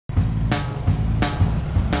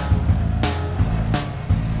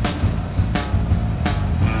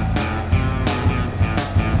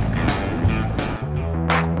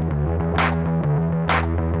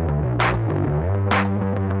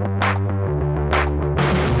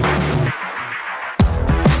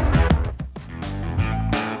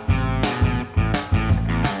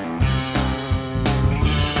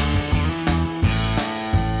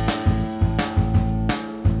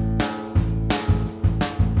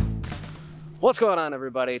What's going on,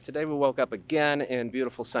 everybody? Today we woke up again in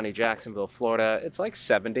beautiful sunny Jacksonville, Florida. It's like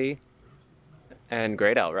 70 and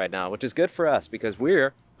great out right now, which is good for us because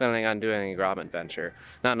we're planning on doing a Grom adventure.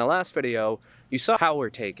 Now in the last video, you saw how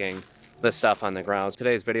we're taking the stuff on the grounds.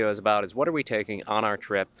 Today's video is about what are we taking on our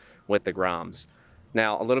trip with the Groms.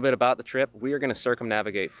 Now a little bit about the trip, we are going to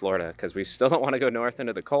circumnavigate Florida because we still don't want to go north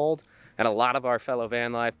into the cold. And a lot of our fellow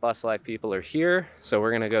van life, bus life people are here, so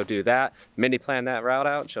we're going to go do that. Mindy planned that route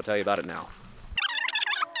out, and she'll tell you about it now.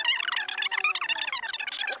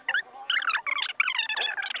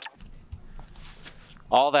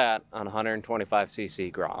 All that on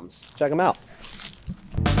 125cc Groms. Check them out.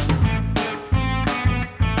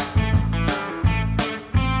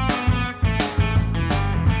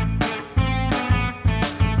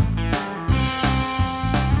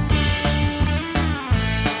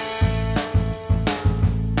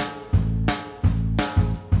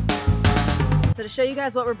 So to show you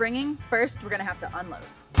guys what we're bringing, first we're gonna have to unload.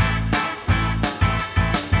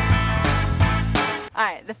 All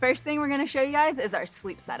right, the first thing we're gonna show you guys is our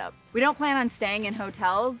sleep setup. We don't plan on staying in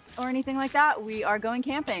hotels or anything like that. We are going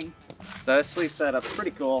camping. The sleep setup's pretty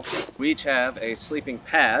cool. We each have a sleeping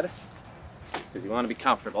pad, because you want to be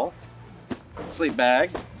comfortable, sleep bag,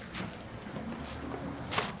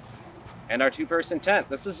 and our two-person tent.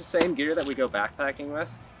 This is the same gear that we go backpacking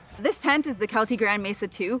with. This tent is the Kelty Grand Mesa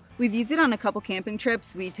 2. We've used it on a couple camping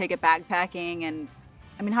trips. We take it backpacking, and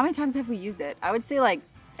I mean, how many times have we used it? I would say like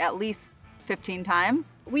at least 15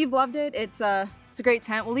 times. We've loved it. It's a great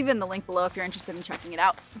tent. We'll leave it in the link below if you're interested in checking it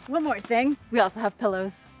out. One more thing, we also have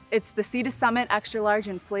pillows. It's the Sea to Summit extra large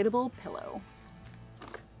inflatable pillow.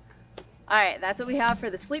 All right, that's what we have for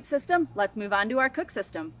the sleep system. Let's move on to our cook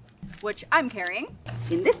system, which I'm carrying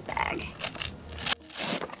in this bag.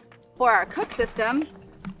 For our cook system,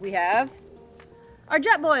 we have our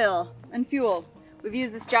jet boil and fuel. We've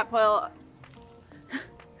used this jet boil,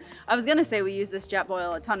 I was gonna say we use this jet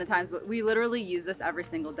boil a ton of times, but we literally use this every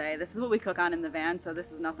single day. This is what we cook on in the van, so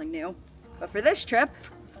this is nothing new. But for this trip,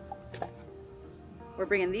 we're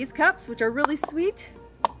bringing these cups, which are really sweet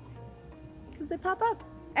because they pop up.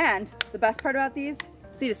 And the best part about these,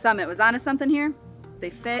 Sea to Summit was onto something here. They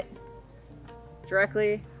fit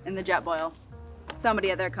directly in the jet boil.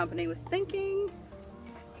 Somebody at their company was thinking.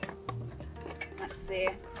 Let's see.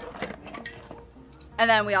 And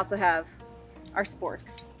then we also have our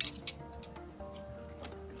sporks.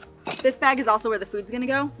 This bag is also where the food's gonna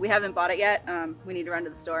go. We haven't bought it yet. We need to run to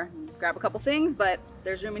the store and grab a couple things, but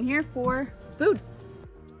there's room in here for food.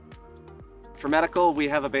 For medical, we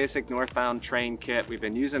have a basic northbound train kit. We've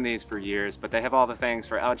been using these for years, but they have all the things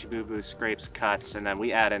for ouchie boo-boo, scrapes, cuts, and then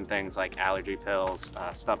we add in things like allergy pills,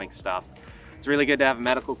 stomach stuff. It's really good to have a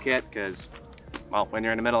medical kit because, well, when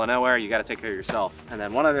you're in the middle of nowhere, you gotta take care of yourself. And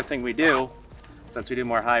then one other thing we do, since we do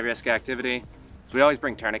more high-risk activity, is we always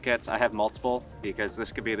bring tourniquets. I have multiple because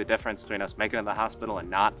this could be the difference between us making it to the hospital and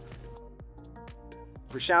not.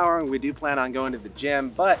 For showering, we do plan on going to the gym,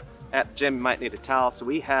 but at the gym you might need a towel, so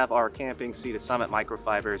we have our camping Sea to Summit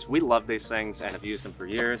microfibers. We love these things and have used them for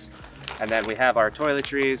years. And then we have our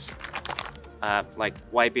toiletries, like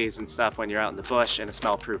wipies and stuff when you're out in the bush, and a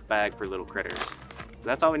smell-proof bag for little critters.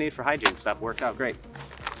 That's all we need for hygiene stuff. Works out great.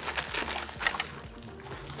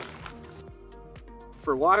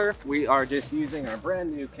 For water, we are just using our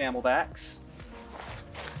brand new Camelbacks.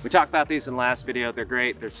 We talked about these in the last video. They're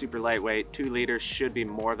great. They're super lightweight. 2 liters should be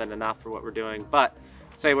more than enough for what we're doing. But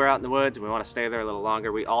say we're out in the woods and we want to stay there a little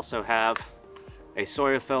longer, we also have a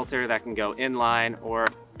soil filter that can go inline or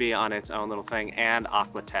be on its own little thing, and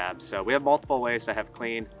aqua tabs. So we have multiple ways to have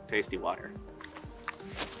clean, tasty water.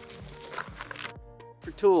 For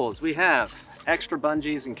tools, we have extra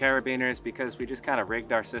bungees and carabiners because we just kind of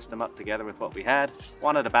rigged our system up together with what we had.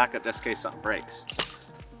 Wanted a backup just in case something breaks.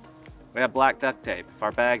 We have black duct tape. If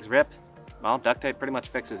our bags rip, well, duct tape pretty much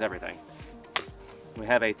fixes everything. We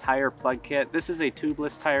have a tire plug kit. This is a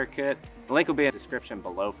tubeless tire kit. The link will be in the description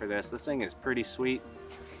below for this. This thing is pretty sweet.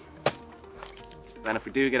 Then if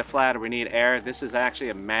we do get a flat or we need air, this is actually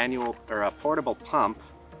a manual or a portable pump.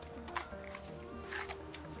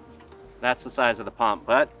 That's the size of the pump,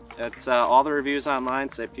 but it's all the reviews online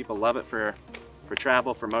say people love it for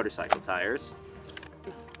travel, for motorcycle tires.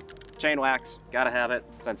 Chain wax, gotta have it.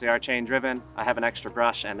 Since they are chain driven, I have an extra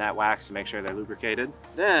brush and that wax to make sure they're lubricated.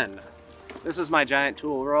 Then, this is my giant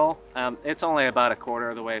tool roll. It's only about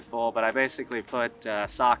 1/4 of the way full, but I basically put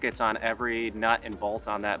sockets on every nut and bolt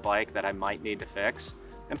on that bike that I might need to fix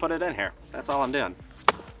and put it in here. That's all I'm doing.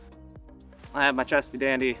 I have my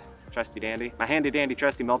my handy dandy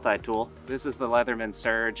trusty multi-tool. This is the Leatherman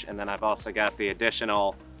Surge, and then I've also got the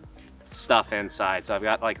additional stuff inside. So I've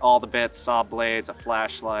got like all the bits, saw blades, a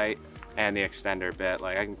flashlight, and the extender bit.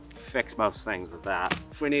 Like I can fix most things with that.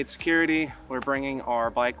 If we need security, we're bringing our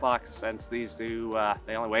bike locks. Since these do,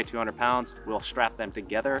 they only weigh 200 pounds, we'll strap them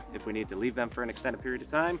together if we need to leave them for an extended period of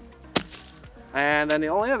time. And then the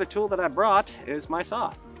only other tool that I brought is my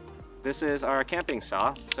saw. This is our camping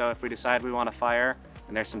saw. So if we decide we want to fire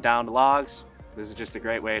and there's some downed logs, this is just a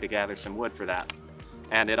great way to gather some wood for that.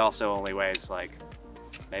 And it also only weighs like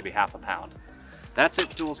maybe half a pound. That's it,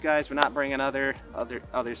 tools, guys. We're not bringing other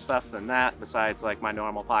stuff than that, besides like my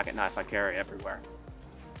normal pocket knife I carry everywhere.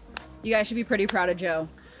 You guys should be pretty proud of Joe.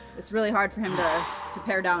 It's really hard for him to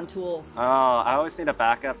pare down tools. Oh, I always need a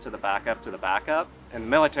backup to the backup to the backup. In the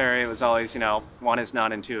military, it was always, you know, 1 is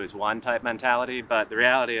none and 2 is 1 type mentality. But the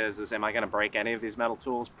reality is am I going to break any of these metal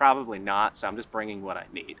tools? Probably not. So I'm just bringing what I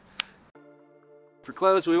need. For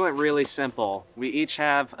clothes, we went really simple. We each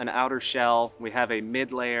have an outer shell, we have a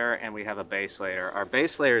mid layer, and we have a base layer. Our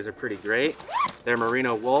base layers are pretty great. They're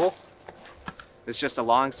merino wool. It's just a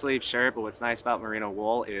long sleeve shirt, but what's nice about merino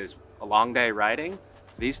wool is a long day riding.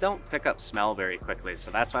 These don't pick up smell very quickly,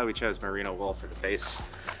 so that's why we chose merino wool for the base.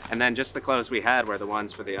 And then just the clothes we had were the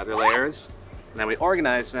ones for the other layers. And then we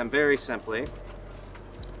organized them very simply.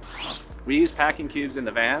 We use packing cubes in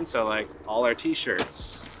the van, so like all our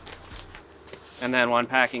t-shirts, and then 1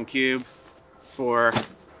 packing cube for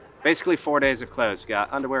basically 4 days of clothes. We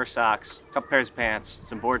got underwear, socks, a couple pairs of pants,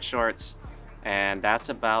 some board shorts, and that's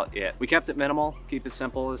about it. We kept it minimal, keep it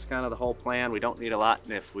simple is kind of the whole plan. We don't need a lot,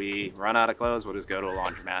 and if we run out of clothes, we'll just go to a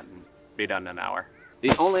laundromat and be done in an hour.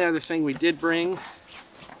 The only other thing we did bring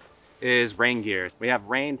is rain gear. We have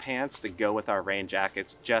rain pants to go with our rain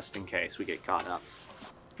jackets just in case we get caught up.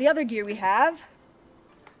 The other gear we have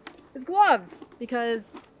is gloves,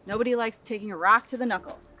 because nobody likes taking a rock to the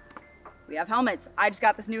knuckle. We have helmets. I just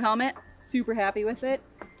got this new helmet, super happy with it.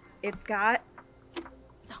 It's got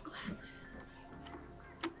sunglasses.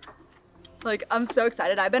 Like, I'm so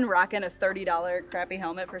excited. I've been rocking a $30 crappy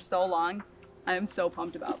helmet for so long. I am so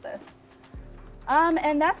pumped about this.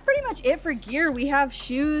 And that's pretty much it for gear. We have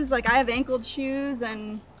shoes, like I have ankled shoes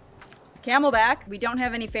and Camelback. We don't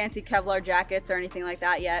have any fancy Kevlar jackets or anything like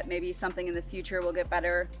that yet. Maybe something in the future we'll get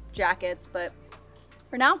better jackets, but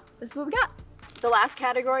for now, this is what we got. The last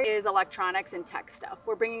category is electronics and tech stuff.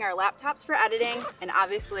 We're bringing our laptops for editing and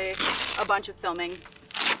obviously a bunch of filming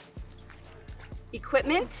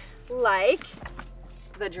equipment like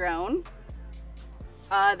the drone,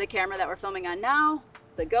 the camera that we're filming on now,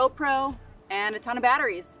 the GoPro, and a ton of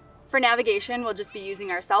batteries. For navigation, we'll just be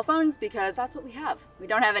using our cell phones because that's what we have. We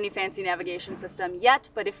don't have any fancy navigation system yet,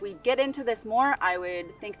 but if we get into this more, I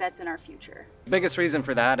would think that's in our future. The biggest reason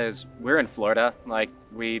for that is we're in Florida. Like,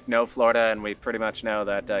 we know Florida and we pretty much know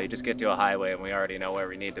that you just get to a highway and we already know where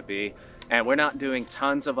we need to be. And we're not doing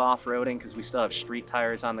tons of off-roading because we still have street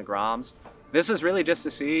tires on the Groms. This is really just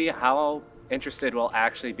to see how interested we'll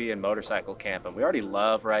actually be in motorcycle camping. We already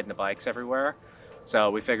love riding the bikes everywhere.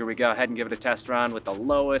 So we figured we'd go ahead and give it a test run with the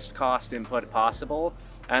lowest cost input possible,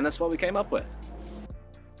 and that's what we came up with.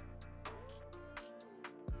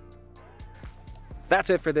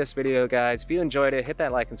 That's it for this video, guys. If you enjoyed it, hit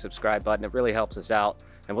that like and subscribe button. It really helps us out,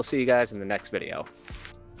 and we'll see you guys in the next video.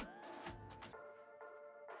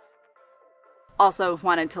 Also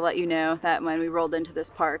wanted to let you know that when we rolled into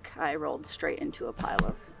this park, I rolled straight into a pile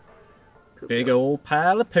of poop. Big old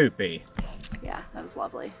pile of poopy. Yeah, that was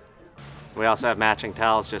lovely. We also have matching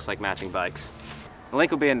towels, just like matching bikes. The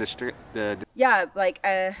link will be in the Yeah, like,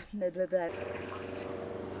 blah, blah, blah.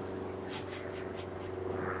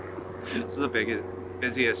 This is the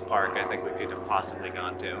busiest park I think we could have possibly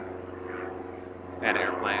gone to. And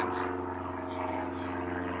airplanes.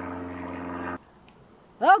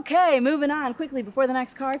 Okay, moving on quickly before the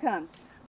next car comes.